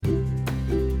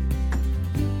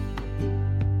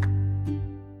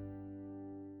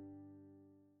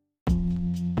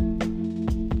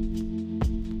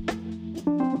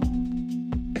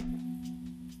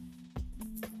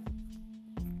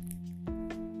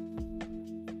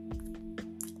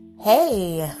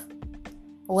Hey,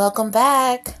 welcome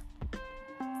back.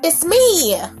 It's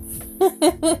me,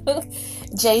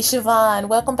 Jay Siobhan.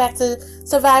 Welcome back to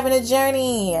Surviving the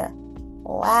Journey.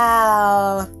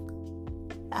 Wow.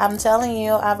 I'm telling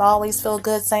you, I've always felt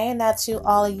good saying that to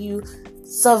all of you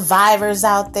survivors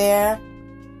out there.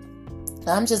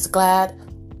 I'm just glad.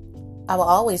 I will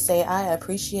always say I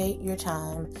appreciate your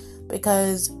time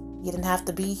because you didn't have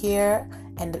to be here,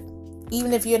 and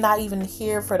even if you're not even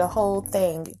here for the whole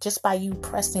thing, just by you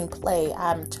pressing play,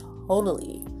 I'm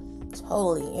totally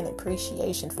in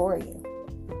appreciation for you.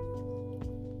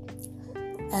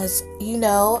 As you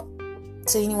know,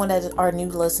 to anyone that are new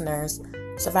listeners,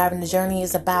 Surviving the Journey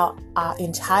is about our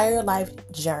entire life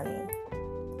journey.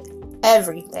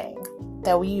 Everything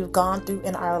that we've gone through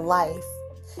in our life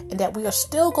and that we are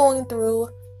still going through,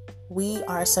 we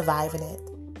are surviving it.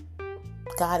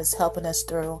 God is helping us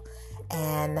through,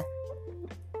 and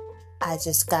I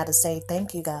just got to say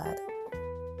thank you, God.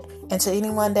 And to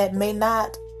anyone that may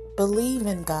not believe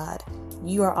in God,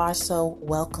 you are also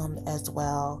welcome as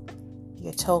well.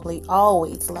 You're totally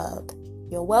always loved.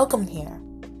 You're welcome here.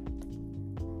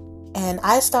 And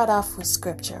I start off with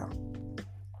scripture.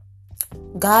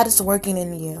 God is working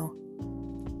in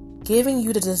you, giving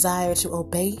you the desire to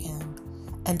obey Him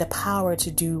and the power to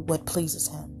do what pleases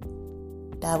Him.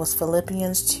 That was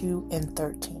Philippians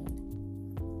 2:13.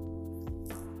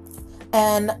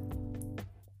 And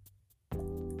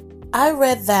I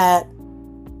read that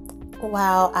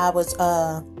while I was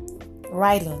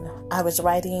writing. I was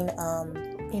writing,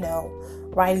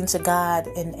 writing to God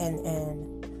and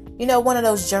one of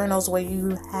those journals where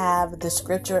you have the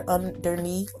scripture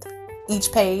underneath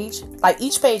each page. Like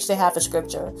each page they have a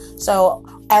scripture. So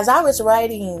as I was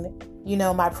writing,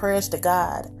 my prayers to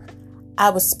God, I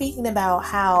was speaking about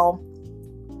how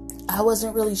I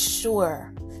wasn't really sure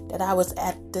that I was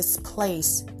at this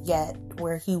place yet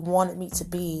where He wanted me to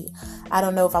be. I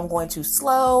don't know if I'm going too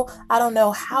slow. I don't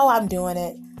know how I'm doing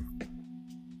it.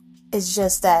 It's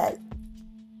just that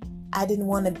I didn't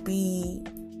want to be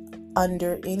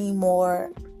under any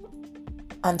more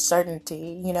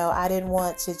uncertainty. I didn't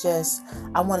want to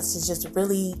I wanted to just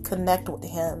really connect with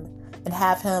Him and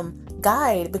have Him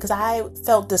guide, because I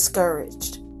felt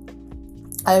discouraged.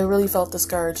 I really felt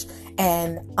discouraged.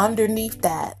 And underneath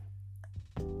that,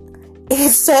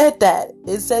 it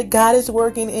said God is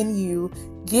working in you,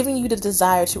 giving you the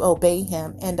desire to obey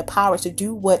Him and the power to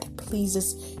do what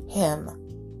pleases Him.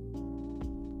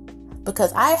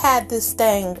 Because I had this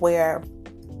thing where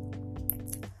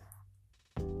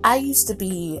I used to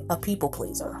be a people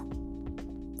pleaser.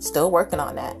 Still working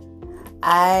on that.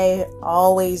 I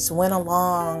always went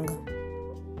along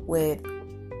with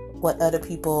what other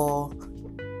people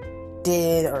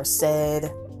did or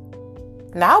said.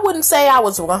 Now, I wouldn't say I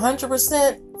was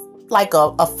 100% like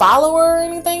a follower or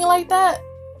anything like that.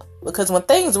 Because when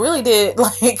things really did,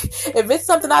 if it's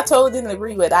something I totally didn't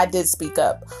agree with, I did speak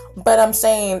up. But I'm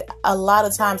saying a lot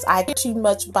of times I care too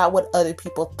much about what other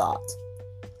people thought.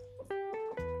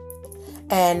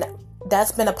 And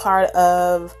that's been a part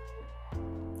of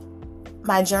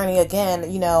my journey again,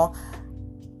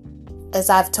 as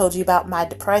I've told you about my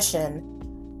depression.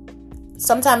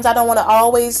 Sometimes I don't want to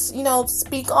always,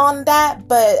 speak on that,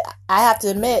 but I have to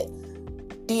admit,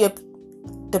 the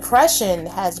depression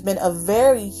has been a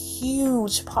very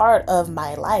huge part of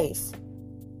my life.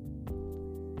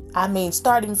 I mean,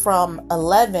 starting from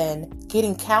 11,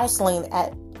 getting counseling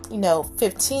at,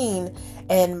 15,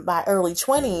 and my early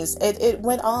 20s, it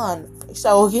went on.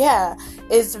 So yeah,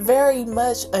 it's very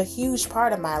much a huge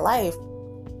part of my life.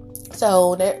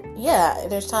 So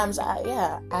there's times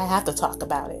I have to talk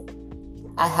about it.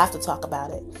 I have to talk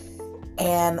about it.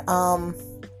 And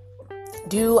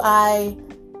do I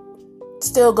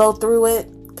still go through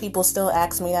it? People still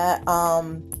ask me that.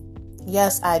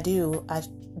 Yes, I do. I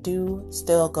do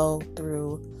still go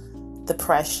through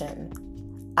depression.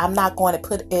 I'm not going to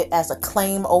put it as a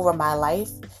claim over my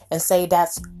life and say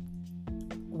that's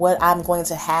what I'm going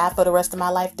to have for the rest of my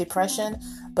life, depression.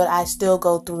 But I still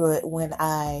go through it when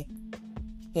I,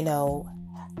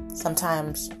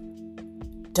 sometimes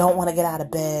don't want to get out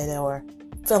of bed or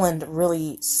feeling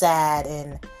really sad.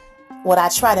 And what I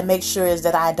try to make sure is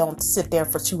that I don't sit there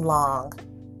for too long.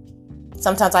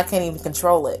 Sometimes I can't even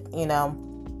control it,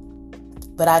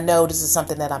 but I know this is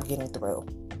something that I'm getting through.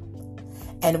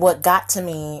 And what got to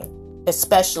me,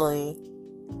 especially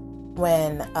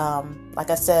when, like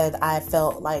I said, I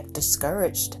felt like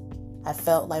discouraged. I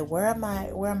felt like, where am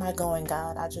I going,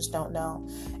 God? I just don't know.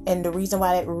 And the reason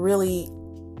why it really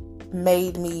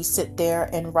made me sit there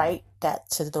and write that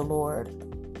to the Lord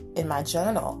in my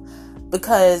journal,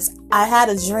 because I had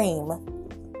a dream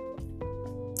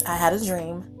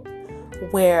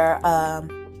where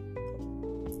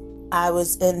I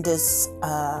was in this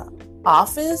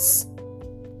office,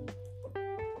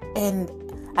 and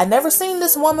I never seen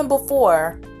this woman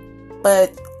before,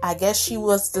 but I guess she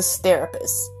was this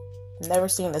therapist. Never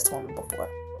seen this woman before.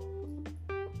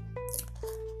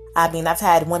 I mean, I've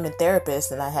had women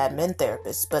therapists and I had men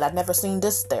therapists, but I've never seen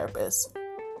this therapist.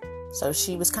 So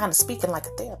she was kind of speaking like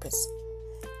a therapist.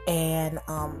 And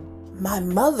my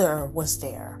mother was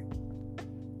there.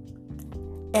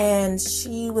 And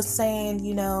she was saying,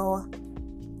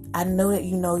 I know that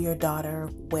you know your daughter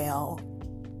well.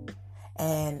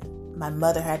 And my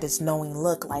mother had this knowing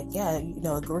look like, yeah,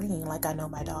 agreeing, like, I know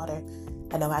my daughter.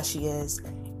 I know how she is.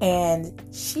 And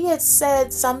she had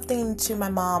said something to my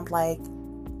mom like,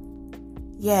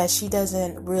 yeah, she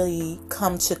doesn't really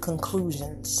come to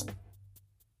conclusions.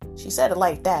 She said it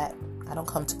like that. I don't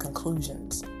come to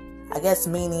conclusions. I guess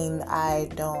meaning I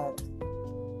don't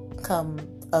come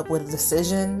up with a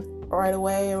decision right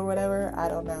away or whatever. I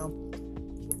don't know.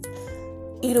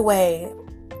 Either way,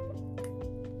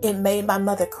 it made my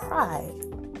mother cry.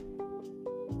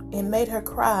 It made her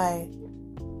cry.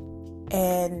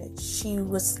 And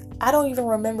I don't even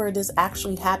remember this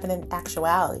actually happening in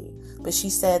actuality. But she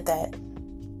said that,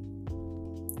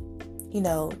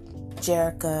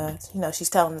 Jerica, she's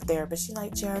telling the therapist, she's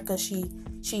like, Jerica,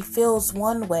 she feels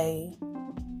one way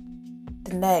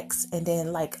the next, and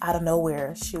then like out of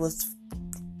nowhere,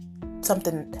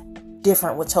 something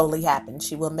different would totally happen.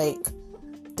 She will make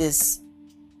this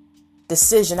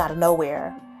decision out of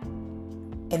nowhere,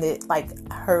 and it like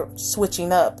her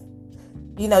switching up.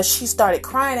 She started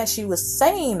crying as she was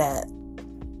saying that,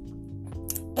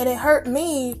 and it hurt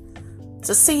me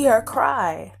to see her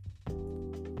cry.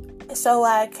 So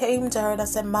I came to her and I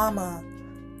said, Mama,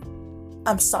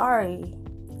 I'm sorry.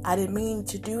 I didn't mean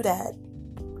to do that.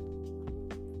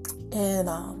 And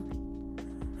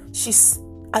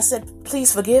I said,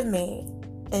 please forgive me.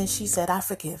 And she said, I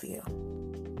forgive you.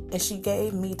 And she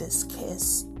gave me this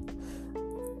kiss.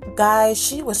 Guys,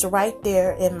 she was right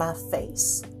there in my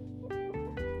face.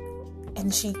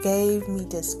 And she gave me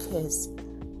this kiss.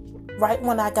 Right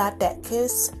when I got that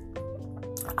kiss,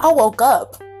 I woke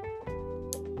up.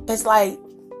 It's like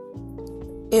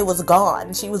it was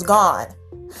gone. She was gone.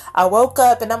 I woke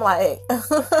up and I'm like,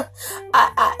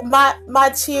 my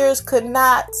tears could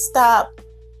not stop.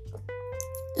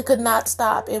 It could not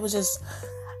stop. It was just,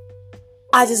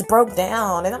 I just broke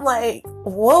down and I'm like,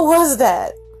 what was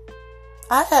that?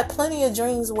 I had plenty of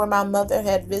dreams where my mother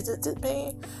had visited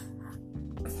me,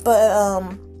 but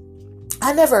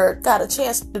I never got a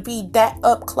chance to be that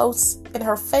up close in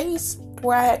her face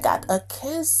where I had got a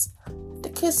kiss. The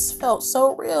kiss felt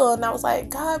so real, and I was like,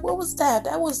 God, what was that?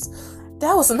 That was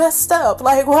messed up.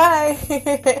 Like, why?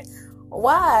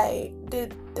 What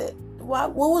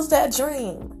was that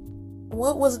dream?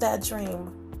 What was that dream?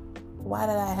 Why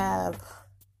did I have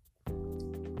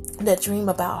that dream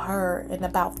about her and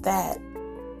about that?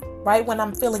 Right when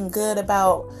I'm feeling good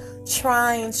about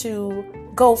trying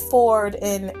to go forward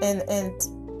and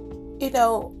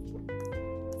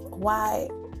why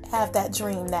have that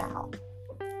dream now?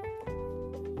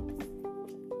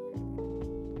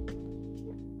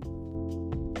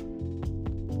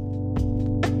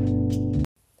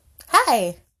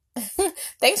 Hi.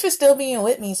 Thanks for still being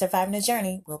with me, surviving the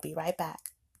journey. We'll be right back.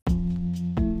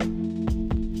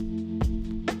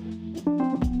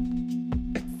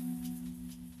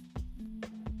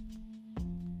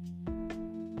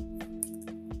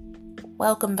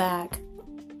 Welcome back.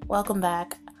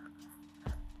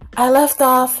 I left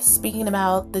off speaking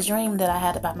about the dream that I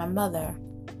had about my mother.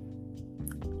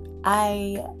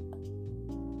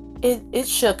 It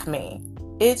shook me.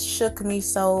 It shook me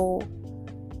so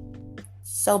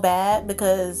bad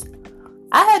because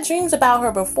I had dreams about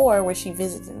her before where she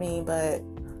visited me, but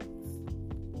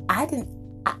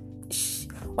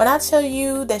when I tell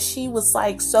you that she was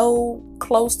like so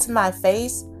close to my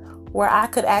face where I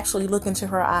could actually look into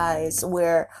her eyes,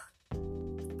 where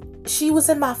she was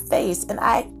in my face and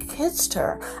I kissed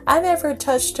her. I never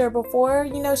touched her before.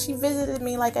 She visited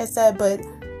me, like I said, but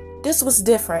this was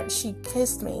different. She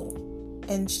kissed me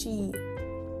and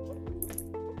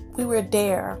we were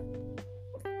there.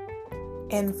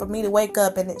 And for me to wake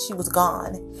up and she was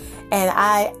gone. And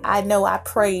I know I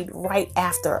prayed right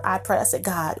after. I said,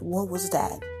 God, what was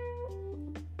that?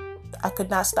 I could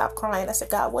not stop crying. I said,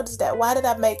 God, what is that? Why did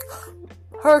I make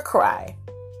her cry?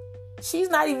 She's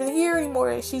not even here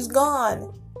anymore. She's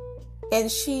gone. And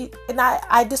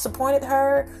I disappointed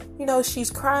her.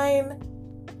 She's crying.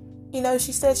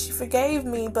 She said she forgave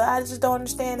me, but I just don't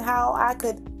understand how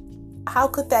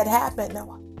could that happen?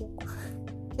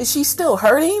 Is she still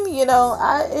hurting? It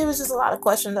was just a lot of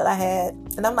questions that I had.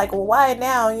 And I'm like, well, why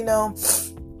now?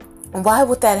 Why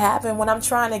would that happen when I'm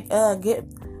trying to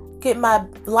get my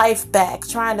life back,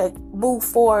 trying to move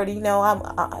forward? I'm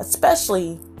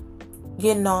especially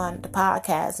getting on the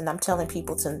podcast, and I'm telling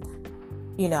people to,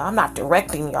 I'm not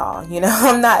directing y'all, I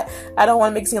don't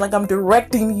want to make it seem like I'm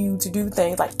directing you to do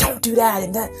things like, don't do that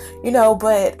and that,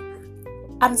 but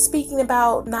I'm speaking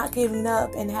about not giving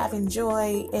up and having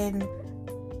joy, and,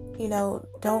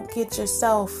 don't get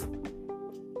yourself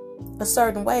a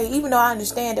certain way, even though I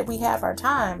understand that we have our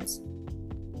times.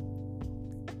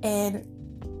 And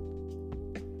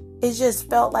it just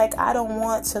felt like I don't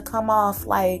want to come off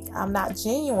like I'm not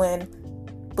genuine,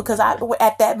 because at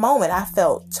that moment I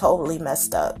felt totally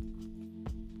messed up.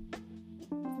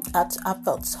 I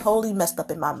felt totally messed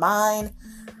up in my mind.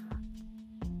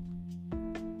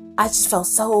 I just felt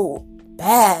so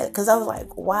bad because I was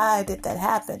like, why did that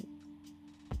happen?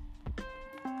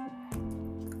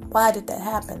 Why did that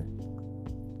happen?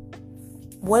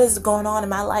 What is going on in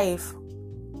my life?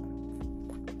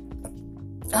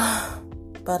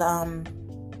 But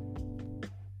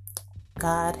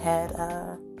God had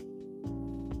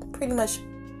pretty much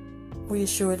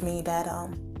reassured me that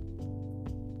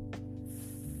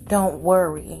don't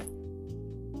worry.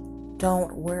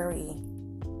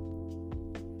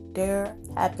 There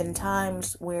have been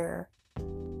times where,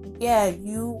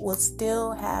 you will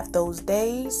still have those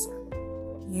days.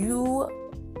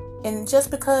 And just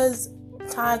because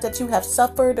times that you have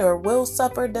suffered or will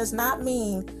suffer does not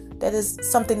mean that is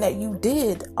something that you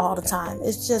did all the time.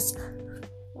 It's just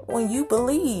when you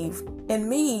believe in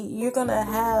me, you're going to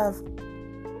have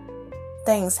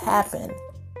things happen.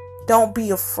 Don't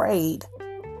be afraid.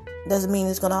 Doesn't mean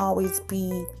it's going to always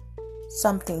be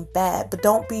something bad, but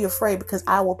don't be afraid, because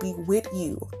I will be with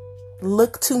you.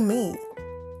 Look to me.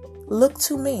 Look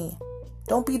to me.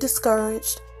 Don't be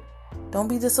discouraged. Don't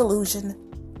be disillusioned.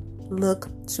 Look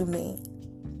to me.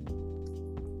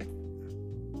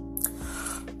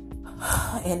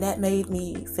 And that made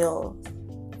me feel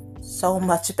so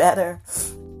much better,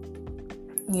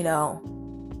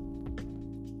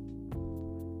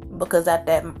 because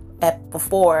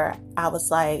before I was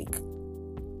like,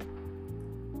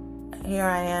 here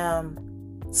I am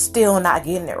still not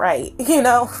getting it right,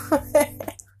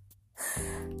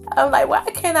 I'm like, why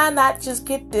can't I not just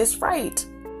get this right?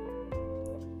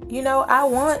 I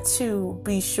want to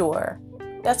be sure.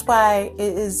 That's why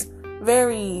it is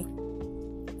very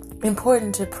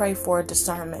important to pray for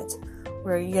discernment,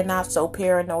 where you're not so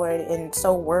paranoid and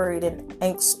so worried and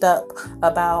angst up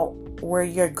about where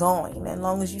you're going. As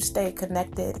long as you stay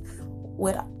connected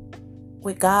with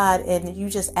God and you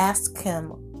just ask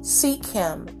Him, seek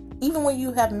Him, even when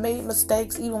you have made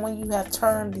mistakes, even when you have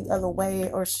turned the other way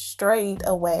or strayed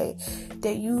away,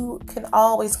 that you can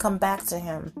always come back to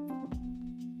Him.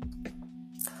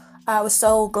 I was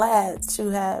so glad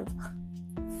to have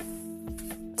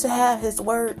His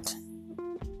word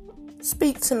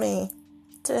speak to me,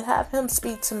 to have Him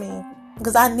speak to me,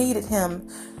 because I needed Him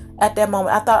at that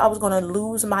moment. I thought I was going to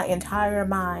lose my entire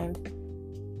mind.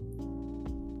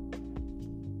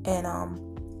 And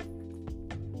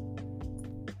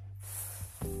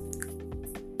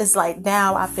it's like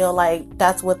now I feel like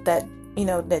that's what that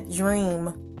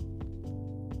dream,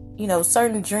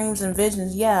 certain dreams and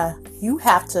visions, you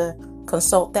have to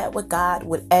consult that with God,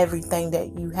 with everything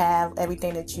that you have,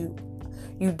 everything that you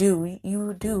do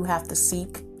have to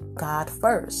seek God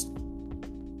first.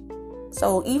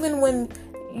 So even when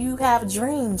you have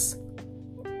dreams,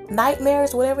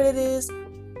 nightmares, whatever it is,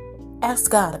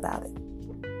 ask God about it.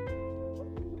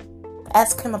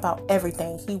 Ask Him about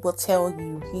everything. He will tell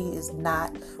you. He is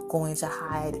not going to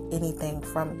hide anything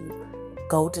from you.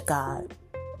 Go to God.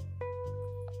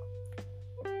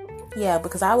 Yeah,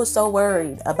 because I was so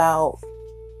worried about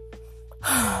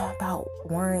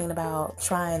worrying about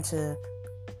trying to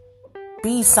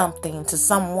be something to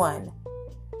someone.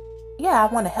 Yeah, I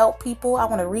want to help people. I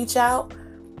want to reach out.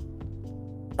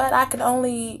 But I can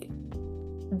only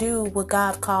do what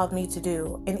God called me to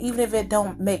do. And even if it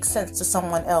don't make sense to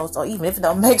someone else, or even if it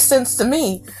don't make sense to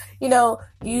me, you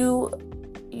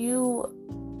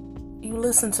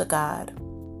listen to God.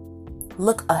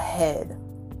 Look ahead.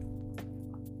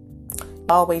 He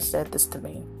always said this to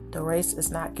me. The race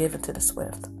is not given to the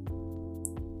swift.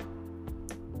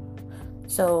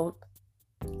 So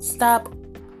stop,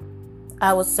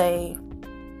 I would say,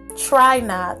 try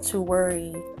not to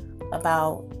worry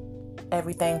about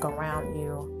everything around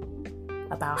you,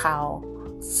 about how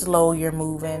slow you're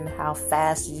moving, how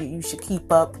fast you should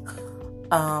keep up.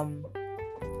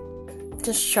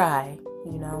 Just try,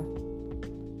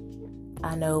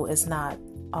 I know it's not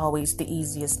always the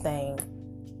easiest thing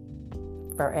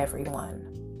for everyone.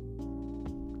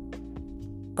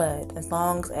 But as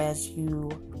long as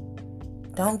you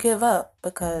don't give up,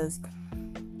 because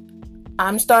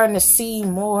I'm starting to see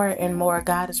more and more.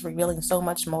 God is revealing so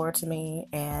much more to me,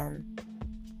 and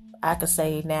I can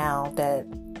say now that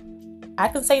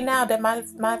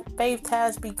my faith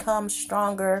has become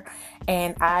stronger,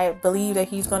 and I believe that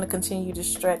He's going to continue to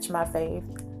stretch my faith.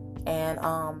 And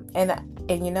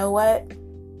you know what?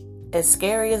 As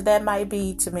scary as that might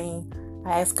be to me,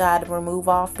 I ask God to remove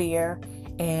all fear,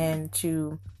 and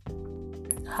to,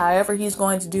 however He's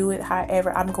going to do it,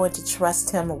 however, I'm going to trust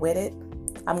Him with it.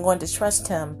 I'm going to trust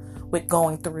Him with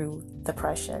going through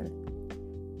depression.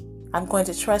 I'm going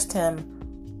to trust Him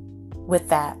with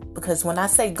that, because when I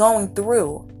say going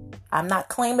through, I'm not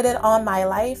claiming it on my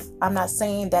life. I'm not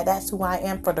saying that that's who I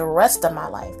am for the rest of my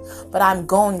life, but I'm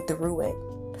going through it.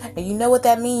 And you know what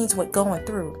that means with going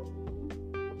through?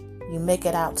 You make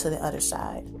it out to the other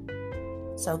side.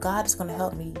 So God is going to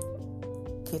help me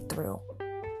get through.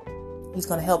 He's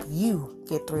going to help you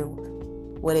get through,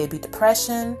 whether it be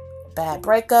depression, bad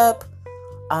breakup,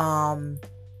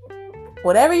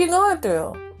 whatever you're going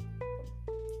through.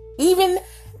 Even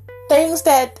things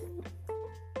that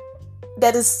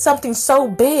is something so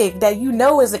big that you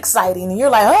know is exciting, and you're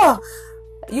like, oh,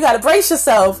 you got to brace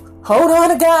yourself. Hold on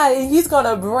to God, and He's going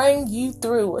to bring you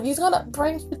through. He's going to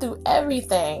bring you through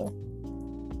everything.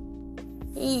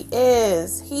 He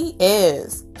is.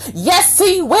 Yes,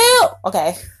 He will.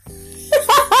 Okay.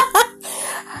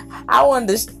 I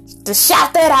wanted to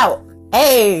shout that out.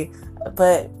 Hey,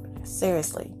 but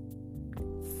seriously,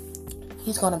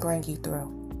 He's going to bring you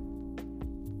through.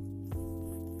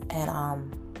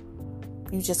 And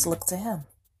you just look to Him.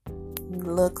 You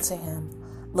look to Him.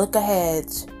 Look ahead.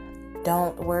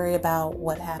 Don't worry about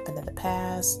what happened in the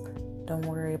past. Don't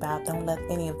let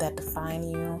any of that define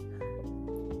you.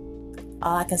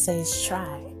 All I can say is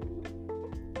try.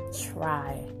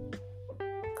 Try.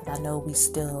 Because I know we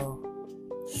still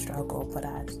struggle, but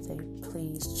I say,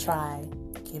 please try.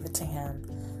 Give it to Him.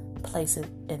 Place it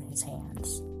in His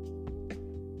hands.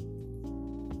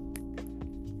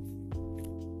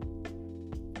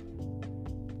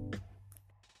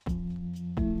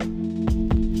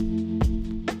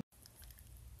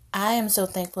 I am so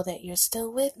thankful that you're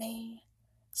still with me.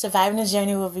 Surviving the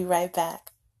Journey will be right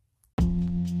back.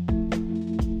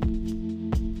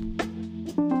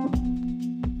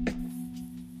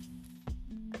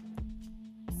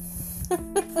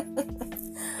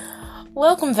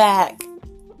 Welcome back.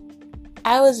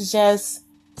 I was just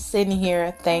sitting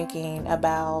here thinking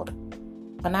about,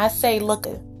 when I say look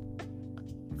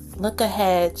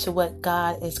ahead to what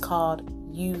God has called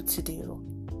you to do,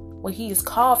 what He has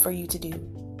called for you to do,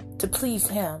 to please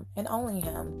Him and only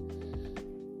Him.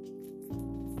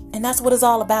 And that's what it's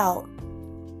all about.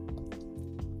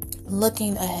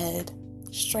 Looking ahead,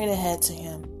 straight ahead to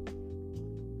Him.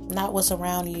 Not what's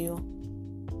around you,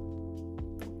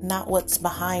 not what's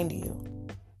behind you.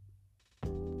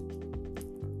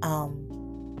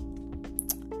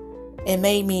 It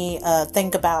made me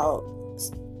think about,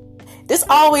 this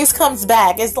always comes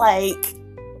back. It's like,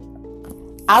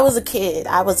 I was a kid.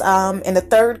 I was in the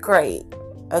 3rd grade.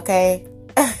 Okay.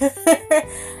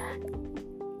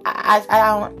 I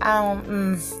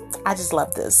just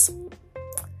love this,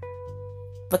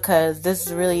 because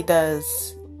this really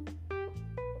does.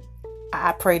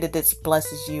 I pray that this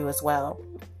blesses you as well.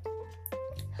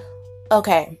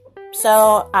 Okay,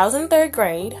 so I was in 3rd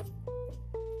grade,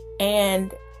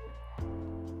 and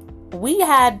we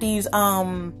had these,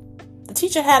 the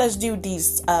teacher had us do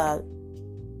these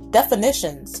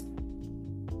definitions.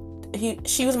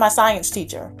 She was my science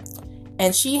teacher,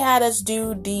 and she had us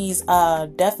do these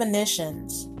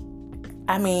definitions.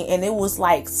 I mean, and it was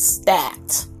like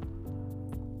stacked.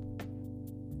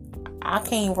 I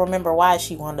can't even remember why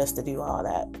she wanted us to do all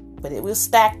that, but it was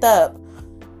stacked up.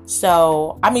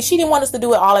 So, I mean, she didn't want us to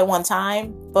do it all at one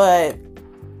time, but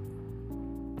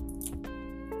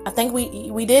I think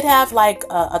we did have like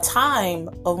a time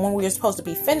of when we were supposed to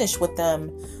be finished with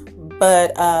them.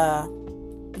 But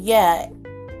yeah,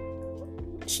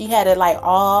 she had it like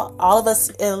all of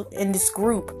us in this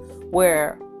group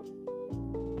where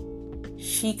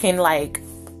she can, like,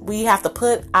 we have to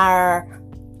put our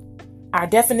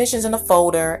definitions in a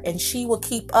folder, and she will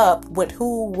keep up with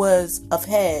who was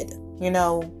ahead, you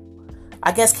know,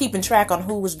 I guess keeping track on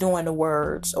who was doing the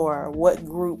words or what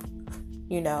group,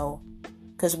 you know,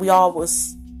 because we all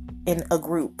was in a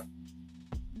group.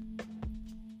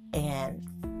 And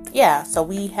yeah, so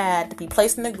we had to be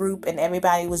placed in a group, and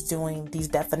everybody was doing these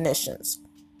definitions.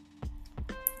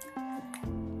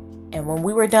 And And when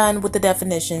we were done with the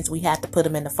definitions, we had to put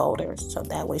them in the folders. So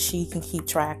that way she can keep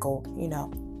track of,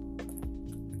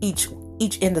 each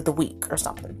end of the week or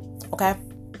something. Okay.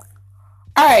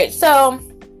 All right. So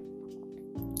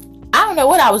I don't know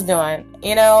what I was doing.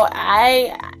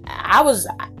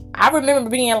 I remember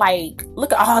being like,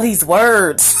 look at all these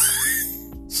words.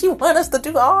 She want us to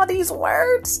do all these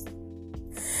words.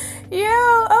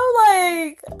 Yeah, I'm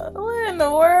like, what in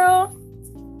the world?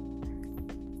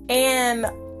 And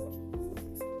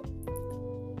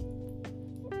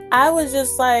I was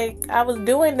just like, I was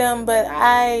doing them, but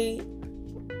I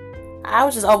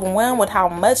was just overwhelmed with how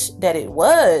much that it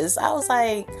was. I was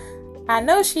like, I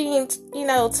know she didn't,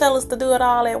 tell us to do it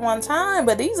all at one time,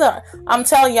 but I'm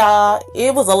telling y'all,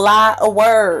 it was a lot of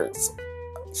words.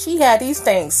 She had these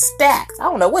things stacked. I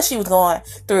don't know what she was going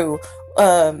through,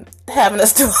 having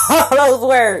us do all those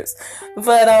words.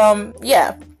 But,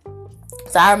 yeah.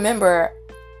 So I remember,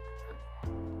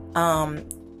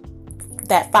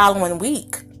 that following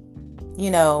week,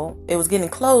 it was getting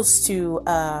close to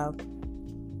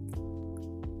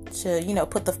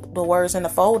put the words in the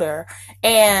folder.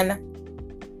 And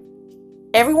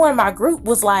everyone in my group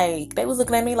was like, they was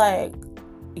looking at me like,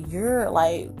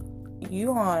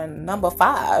 you on number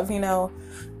 5,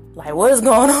 like, what is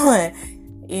going on?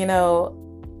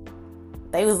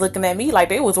 They was looking at me like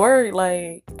they was worried,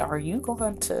 like, are you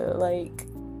going to, like,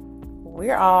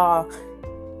 we're all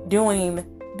doing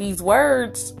these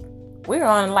words. We're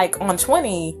on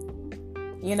 20,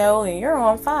 and you're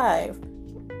on 5.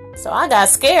 So I got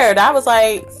scared. I was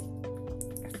like,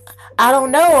 I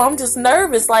don't know. I'm just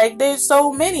nervous. Like, there's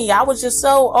so many. I was just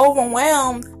so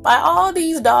overwhelmed by all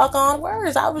these doggone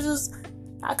words. I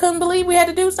couldn't believe we had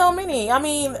to do so many. I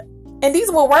mean, and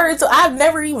these were words I've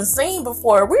never even seen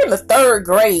before. We're in the 3rd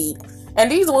grade.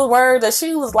 And these were words that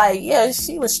she was like, yeah,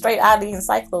 she was straight out of the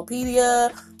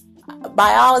encyclopedia,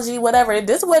 biology, whatever.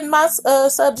 This wasn't my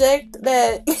subject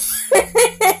that,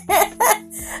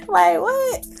 like,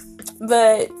 what?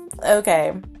 But,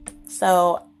 okay.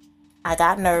 So I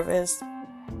got nervous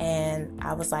and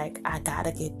I was like, I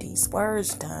gotta get these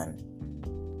words done.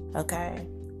 Okay.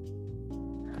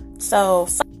 So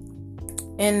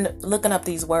in looking up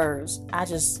these words, I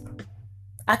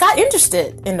got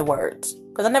interested in the words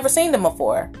because I've never seen them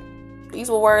before. These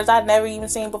were words I'd never even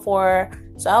seen before.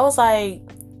 So I was like,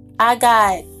 I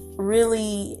got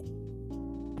really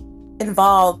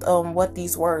involved on what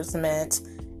these words meant,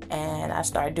 and I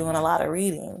started doing a lot of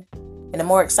reading. And the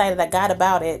more excited I got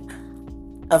about it,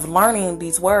 of learning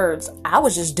these words, I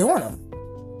was just doing them.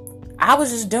 I was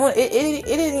just doing it. It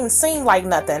didn't even seem like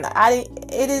nothing. It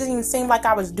didn't even seem like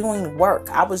I was doing work.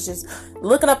 I was just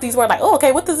looking up these words like, oh,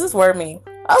 okay, what does this word mean?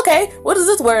 Okay, what does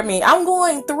this word mean? I'm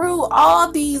going through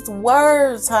all these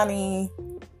words, honey.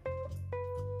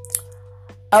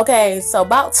 Okay, so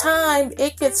about time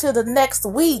it gets to the next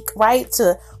week, right,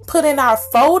 to put in our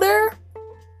folder.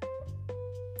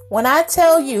 When I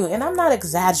tell you, and I'm not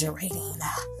exaggerating,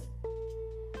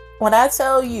 when I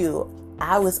tell you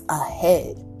I was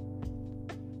ahead.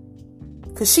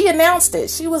 Because she announced it.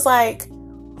 She was like,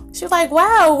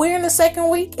 wow, we're in the 2nd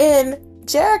week and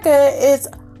Jerica is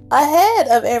ahead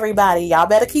of everybody. Y'all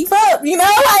better keep up, like,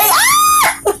 ah!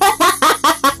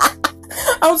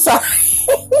 I'm sorry.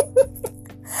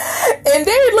 And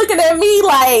they're looking at me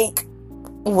like,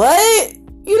 what?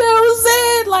 You know what I'm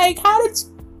saying? Like, how did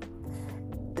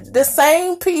the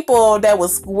same people that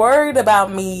was worried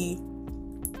about me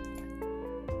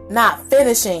not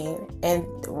finishing and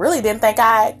really didn't think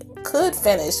I could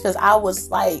finish because I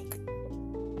was like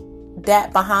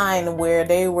that behind where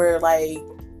they were like,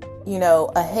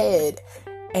 ahead,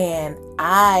 and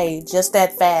I just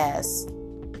that fast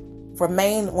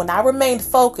when I remained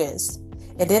focused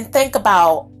and didn't think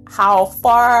about how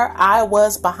far I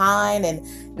was behind and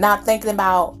not thinking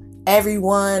about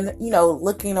everyone,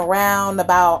 looking around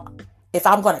about if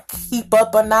I'm going to keep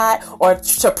up or not, or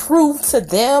to prove to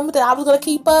them that I was going to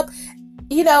keep up.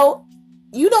 You don't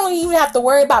even have to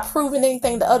worry about proving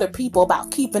anything to other people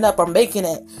about keeping up or making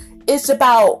it. It's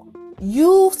about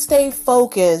you stay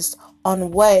focused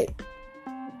on what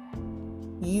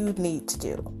you need to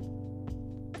do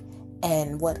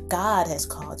and what God has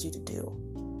called you to do.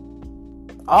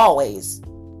 Always.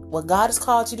 What God has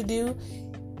called you to do,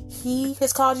 He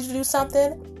has called you to do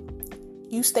something,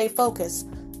 you stay focused.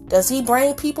 Does He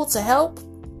bring people to help?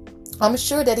 I'm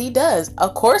sure that He does.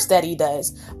 Of course that He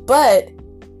does. But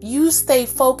you stay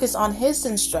focused on His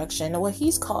instruction and what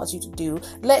He's called you to do.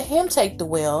 Let Him take the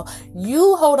wheel.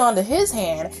 You hold on to His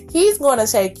hand. He's going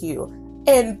to take you.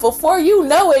 And before you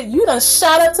know it, you done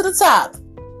shot up to the top.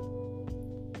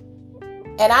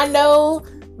 And I know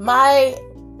my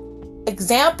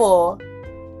example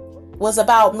was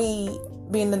about me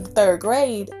being in the third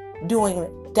grade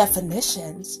doing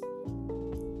definitions.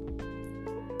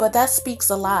 But that speaks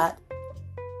a lot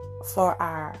for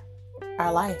our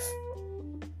life.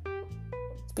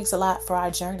 Speaks a lot for our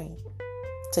journey.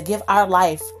 To give our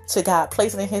life to God,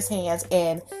 place it in His hands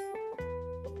and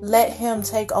let Him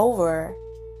take over.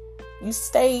 You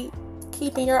stay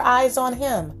keeping your eyes on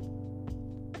Him.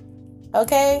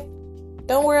 Okay?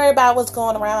 Don't worry about what's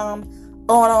going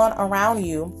on around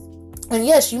you. And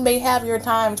yes, you may have your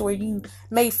times where you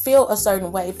may feel a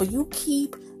certain way, but you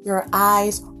keep your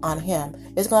eyes on Him.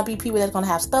 There's going to be people that's going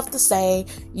to have stuff to say.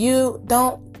 You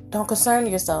don't concern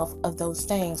yourself of those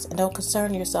things, and don't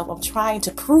concern yourself of trying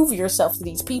to prove yourself to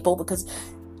these people, because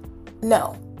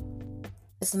no,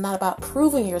 it's not about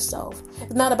proving yourself.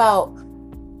 It's not about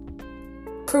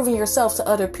proving yourself to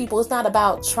other people. It's not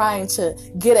about trying to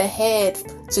get ahead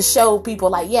to show people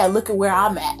like, yeah, look at where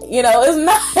I'm at. It's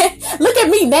not, look at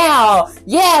me now.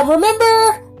 Yeah,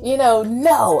 remember?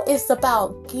 No, it's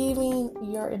about giving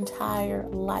your entire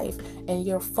life, and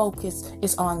your focus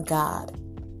is on God.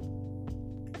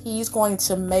 He's going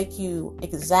to make you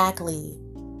exactly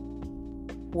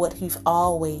what He's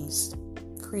always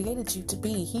created you to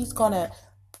be. He's going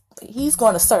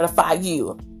to certify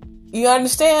you. You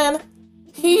understand?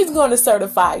 He's going to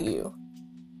certify you.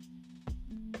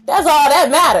 That's all that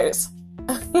matters.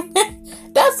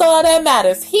 That's all that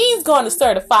matters. He's going to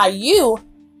certify you.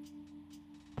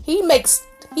 He makes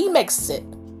it.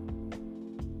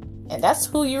 And that's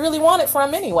who you really want it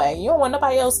from anyway. You don't want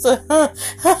nobody else to.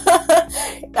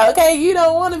 Okay? You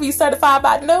don't want to be certified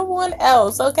by no one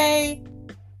else. Okay?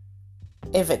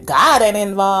 If God ain't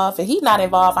involved, if He's not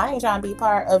involved, I ain't trying to be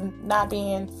part of not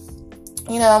being,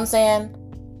 you know what I'm saying?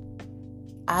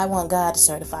 I want God to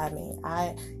certify me.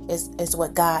 It's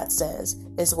what God says.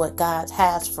 It's what God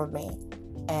has for me.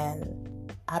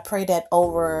 And I pray that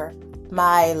over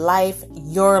my life,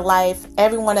 your life,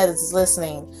 everyone that is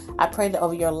listening, I pray that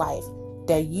over your life,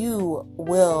 that you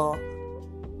will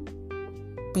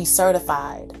be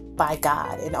certified by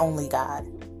God and only God.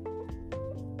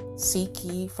 Seek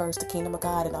ye first the kingdom of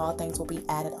God, and all things will be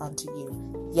added unto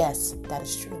you. Yes, that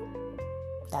is true.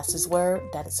 That's His word.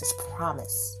 That is His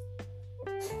promise.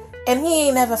 And He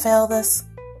ain't never failed us.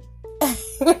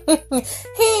 He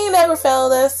ain't never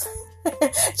failed us.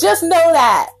 Just know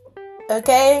that.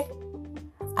 Okay?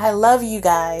 I love you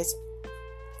guys.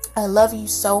 I love you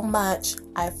so much.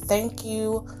 I thank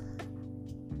you.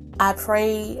 I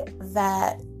pray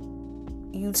that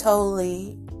you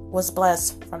totally was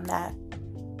blessed from that.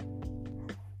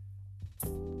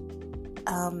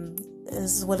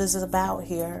 This is what is it about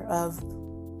here, of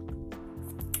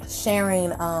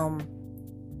sharing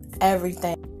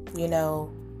everything,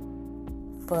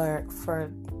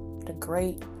 for the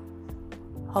great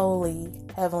holy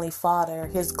Heavenly Father,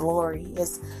 His glory.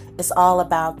 It's all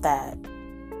about that.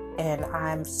 And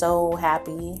I'm so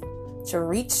happy to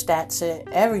reach that to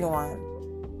everyone.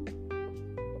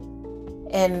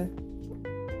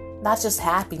 And not just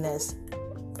happiness,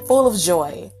 full of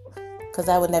joy, because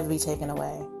that would never be taken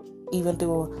away. Even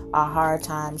through our hard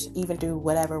times, even through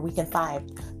whatever, we can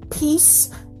find peace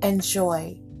and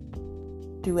joy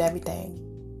through everything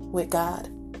with God.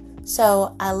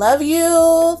 So I love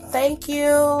you. Thank you.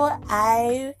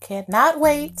 I cannot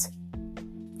wait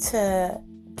to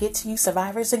get to you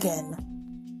survivors again.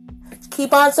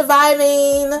 Keep on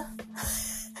surviving.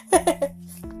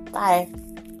 Bye.